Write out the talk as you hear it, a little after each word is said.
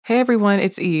Hey everyone,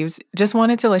 it's Eves. Just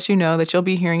wanted to let you know that you'll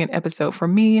be hearing an episode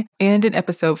from me and an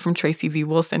episode from Tracy V.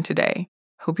 Wilson today.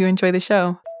 Hope you enjoy the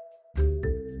show.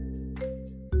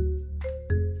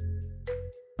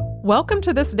 Welcome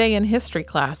to This Day in History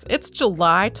class. It's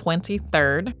July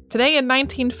 23rd. Today in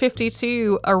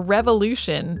 1952, a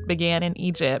revolution began in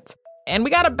Egypt. And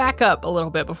we got to back up a little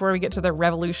bit before we get to the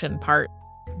revolution part.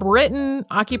 Britain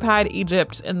occupied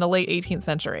Egypt in the late 18th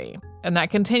century, and that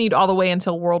continued all the way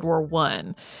until World War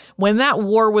I. When that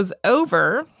war was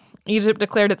over, Egypt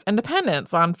declared its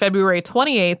independence on February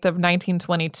 28th of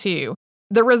 1922.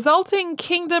 The resulting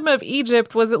Kingdom of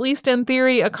Egypt was, at least in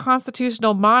theory, a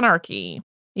constitutional monarchy.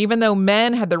 Even though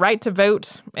men had the right to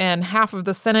vote and half of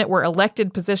the Senate were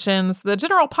elected positions, the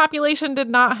general population did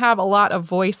not have a lot of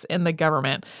voice in the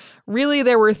government. Really,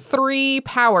 there were three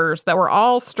powers that were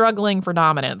all struggling for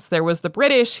dominance. There was the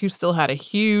British, who still had a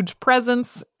huge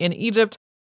presence in Egypt.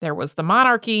 There was the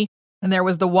monarchy, and there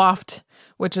was the Wafd,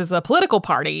 which is a political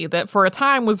party that for a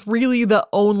time was really the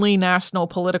only national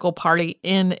political party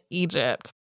in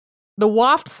Egypt. The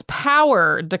Wafd's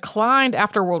power declined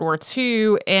after World War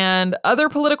II, and other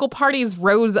political parties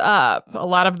rose up, a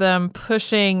lot of them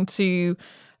pushing to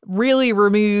really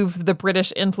remove the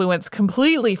British influence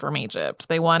completely from Egypt.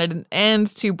 They wanted an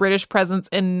end to British presence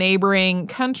in neighboring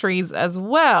countries as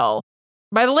well.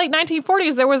 By the late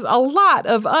 1940s, there was a lot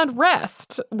of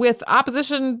unrest with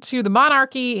opposition to the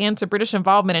monarchy and to British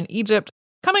involvement in Egypt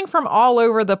coming from all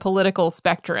over the political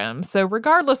spectrum. So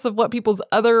regardless of what people's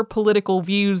other political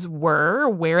views were,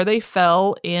 where they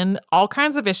fell in all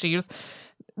kinds of issues,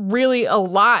 really a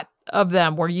lot of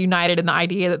them were united in the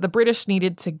idea that the British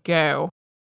needed to go.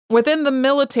 Within the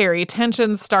military,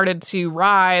 tensions started to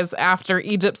rise after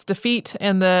Egypt's defeat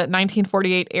in the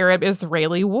 1948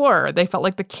 Arab-Israeli War. They felt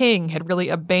like the king had really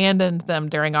abandoned them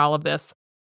during all of this.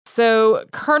 So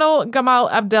Colonel Gamal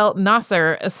Abdel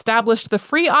Nasser established the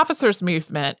Free Officers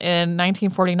Movement in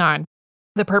 1949.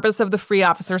 The purpose of the Free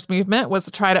Officers Movement was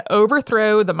to try to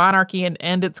overthrow the monarchy and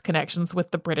end its connections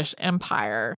with the British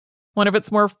Empire. One of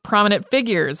its more prominent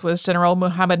figures was General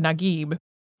Muhammad Naguib.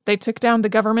 They took down the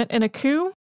government in a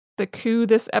coup. The coup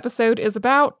this episode is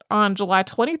about on July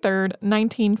 23rd,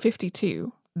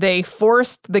 1952. They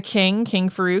forced the king, King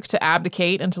Farouk, to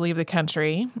abdicate and to leave the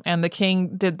country. And the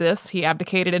king did this. He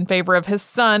abdicated in favor of his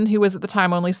son, who was at the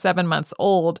time only 7 months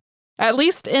old. At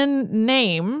least in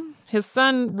name, his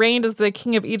son reigned as the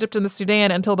king of Egypt and the Sudan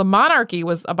until the monarchy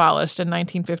was abolished in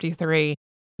 1953.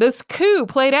 This coup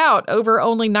played out over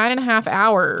only 9.5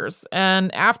 hours.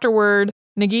 And afterward,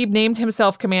 Naguib named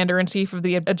himself commander-in-chief of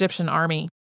the Egyptian army.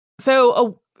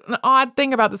 So an odd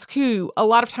thing about this coup, a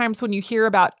lot of times when you hear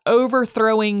about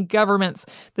overthrowing governments,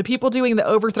 the people doing the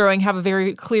overthrowing have a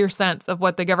very clear sense of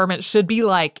what the government should be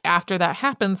like after that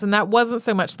happens, and that wasn't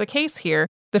so much the case here.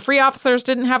 The free officers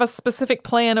didn't have a specific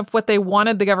plan of what they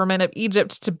wanted the government of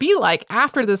Egypt to be like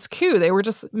after this coup. They were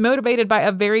just motivated by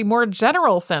a very more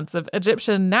general sense of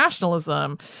Egyptian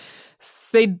nationalism.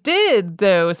 They did,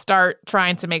 though, start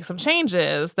trying to make some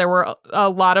changes. There were a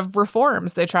lot of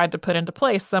reforms they tried to put into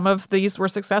place. Some of these were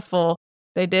successful.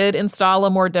 They did install a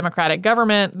more democratic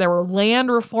government. There were land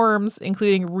reforms,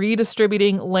 including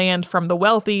redistributing land from the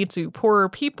wealthy to poorer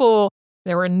people.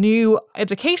 There were new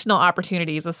educational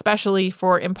opportunities, especially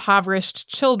for impoverished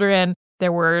children.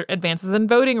 There were advances in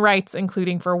voting rights,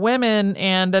 including for women,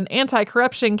 and an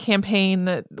anti-corruption campaign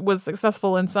that was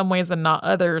successful in some ways and not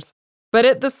others. But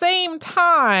at the same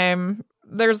time,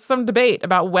 there's some debate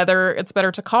about whether it's better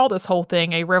to call this whole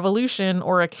thing a revolution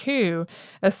or a coup,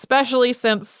 especially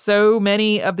since so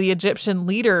many of the Egyptian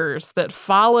leaders that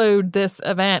followed this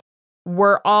event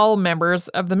were all members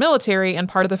of the military and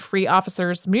part of the Free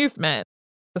Officers Movement.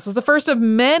 This was the first of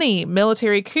many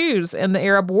military coups in the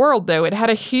Arab world, though. It had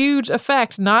a huge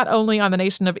effect not only on the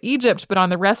nation of Egypt, but on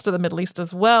the rest of the Middle East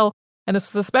as well. And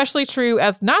this was especially true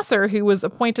as Nasser, who was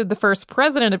appointed the first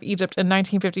president of Egypt in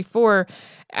 1954,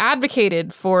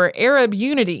 advocated for Arab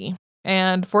unity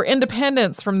and for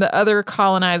independence from the other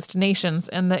colonized nations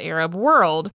in the Arab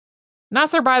world.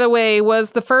 Nasser, by the way,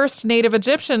 was the first native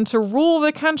Egyptian to rule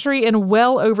the country in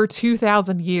well over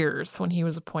 2,000 years when he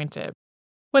was appointed.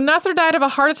 When Nasser died of a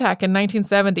heart attack in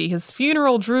 1970, his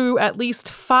funeral drew at least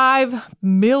 5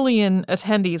 million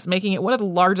attendees, making it one of the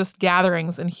largest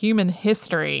gatherings in human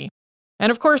history. And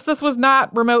of course, this was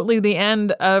not remotely the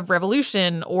end of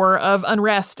revolution or of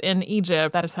unrest in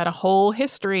Egypt. That has had a whole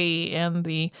history in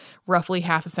the roughly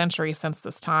half a century since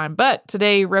this time. But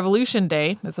today, Revolution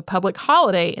Day, is a public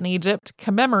holiday in Egypt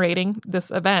commemorating this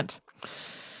event.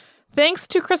 Thanks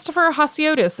to Christopher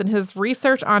Hasiotis and his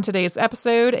research on today's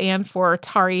episode, and for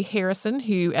Tari Harrison,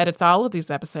 who edits all of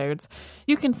these episodes.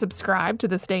 You can subscribe to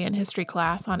This Day in History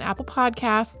Class on Apple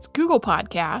Podcasts, Google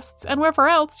Podcasts, and wherever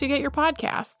else you get your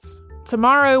podcasts.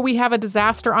 Tomorrow, we have a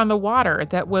disaster on the water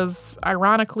that was,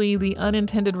 ironically, the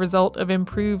unintended result of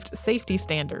improved safety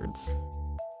standards.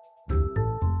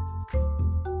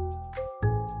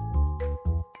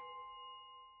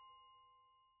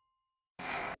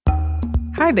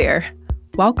 Hi there.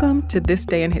 Welcome to This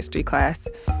Day in History Class,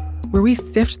 where we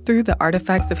sift through the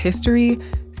artifacts of history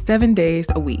 7 days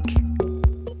a week.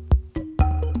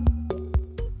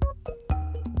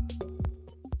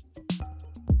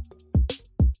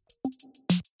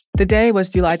 The day was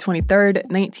July 23rd,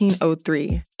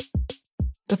 1903.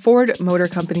 The Ford Motor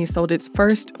Company sold its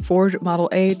first Ford Model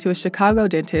A to a Chicago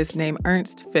dentist named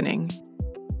Ernst Finning.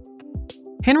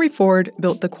 Henry Ford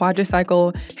built the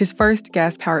quadricycle, his first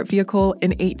gas-powered vehicle,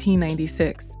 in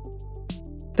 1896.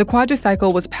 The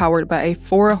quadricycle was powered by a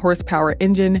 4-horsepower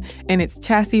engine, and its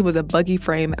chassis was a buggy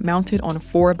frame mounted on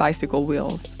 4 bicycle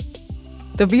wheels.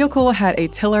 The vehicle had a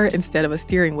tiller instead of a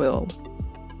steering wheel.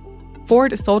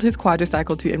 Ford sold his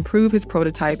quadricycle to improve his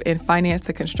prototype and finance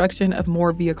the construction of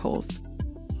more vehicles.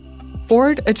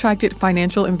 Ford attracted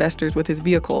financial investors with his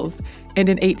vehicles, and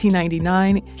in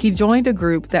 1899, he joined a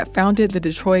group that founded the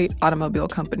Detroit Automobile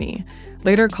Company,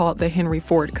 later called the Henry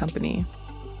Ford Company.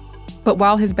 But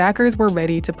while his backers were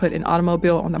ready to put an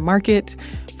automobile on the market,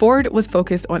 Ford was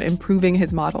focused on improving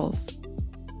his models.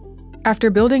 After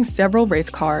building several race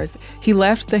cars, he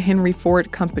left the Henry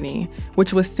Ford Company,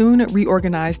 which was soon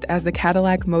reorganized as the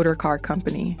Cadillac Motor Car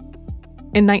Company.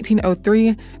 In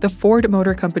 1903, the Ford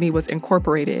Motor Company was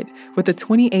incorporated with a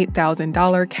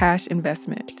 $28,000 cash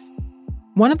investment.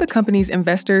 One of the company's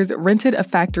investors rented a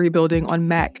factory building on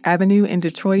Mack Avenue in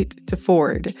Detroit to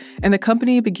Ford, and the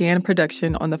company began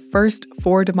production on the first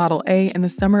Ford Model A in the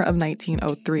summer of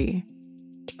 1903.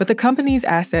 But the company's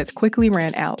assets quickly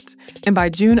ran out, and by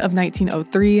June of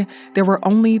 1903, there were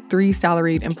only 3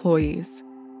 salaried employees.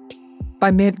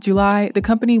 By mid-July, the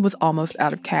company was almost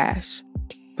out of cash.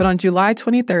 But on July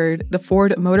 23rd, the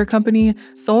Ford Motor Company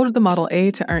sold the Model A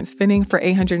to Ernst Finning for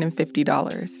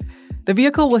 $850. The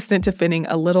vehicle was sent to Finning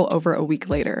a little over a week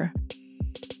later.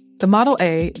 The Model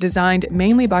A, designed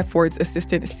mainly by Ford's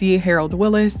assistant C. Harold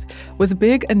Willis, was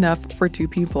big enough for 2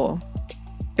 people.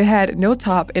 It had no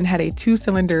top and had a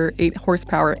 2-cylinder,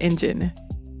 8-horsepower engine.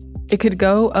 It could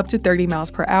go up to 30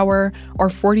 miles per hour or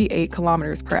 48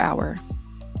 kilometers per hour.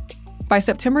 By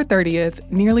September 30th,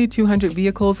 nearly 200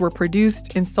 vehicles were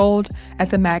produced and sold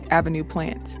at the Mack Avenue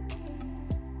plant.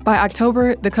 By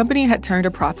October, the company had turned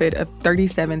a profit of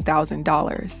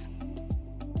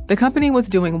 $37,000. The company was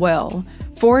doing well.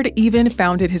 Ford even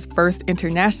founded his first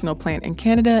international plant in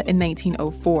Canada in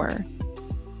 1904.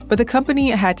 But the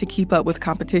company had to keep up with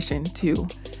competition, too.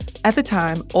 At the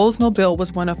time, Oldsmobile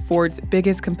was one of Ford's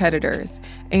biggest competitors,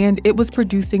 and it was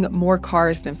producing more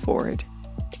cars than Ford.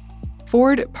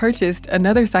 Ford purchased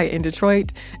another site in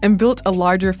Detroit and built a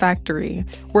larger factory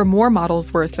where more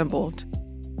models were assembled.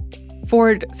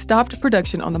 Ford stopped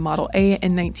production on the Model A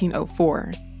in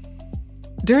 1904.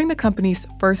 During the company's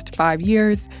first 5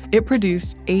 years, it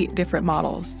produced 8 different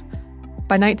models.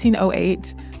 By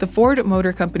 1908, the Ford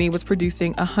Motor Company was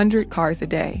producing 100 cars a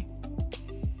day.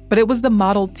 But it was the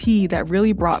Model T that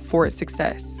really brought Ford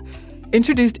success.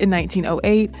 Introduced in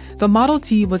 1908, the Model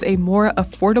T was a more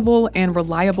affordable and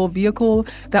reliable vehicle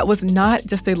that was not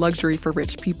just a luxury for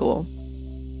rich people.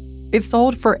 It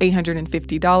sold for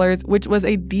 $850, which was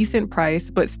a decent price,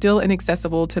 but still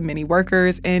inaccessible to many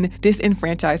workers and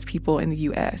disenfranchised people in the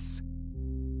U.S.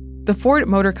 The Ford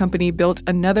Motor Company built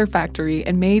another factory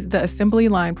and made the assembly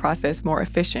line process more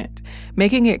efficient,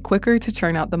 making it quicker to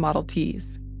churn out the Model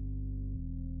Ts.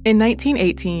 In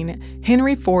 1918,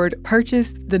 Henry Ford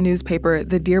purchased the newspaper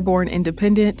The Dearborn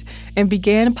Independent and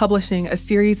began publishing a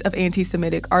series of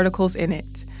anti-Semitic articles in it.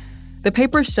 The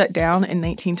paper shut down in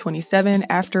 1927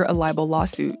 after a libel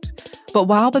lawsuit. But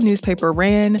while the newspaper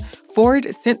ran, Ford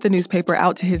sent the newspaper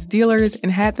out to his dealers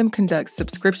and had them conduct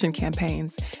subscription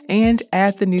campaigns and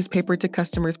add the newspaper to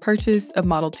customers' purchase of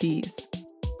Model Ts.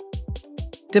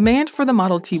 Demand for the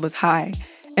Model T was high,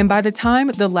 and by the time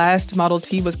the last Model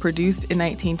T was produced in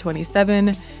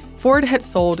 1927, Ford had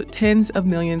sold tens of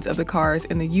millions of the cars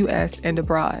in the U.S. and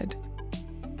abroad.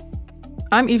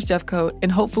 I'm Eve Jeffcoat, and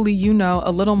hopefully you know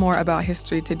a little more about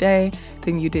history today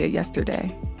than you did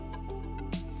yesterday.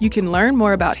 You can learn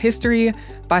more about history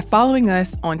by following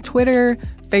us on Twitter,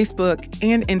 Facebook,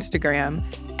 and Instagram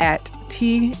at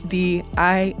TDIHC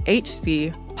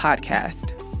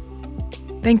Podcast.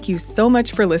 Thank you so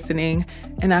much for listening,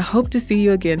 and I hope to see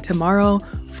you again tomorrow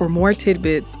for more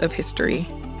tidbits of history.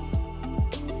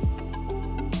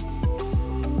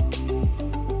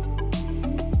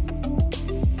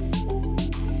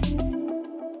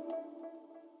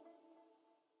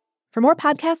 For more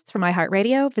podcasts from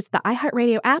iHeartRadio, visit the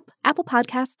iHeartRadio app, Apple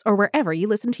Podcasts, or wherever you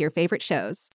listen to your favorite shows.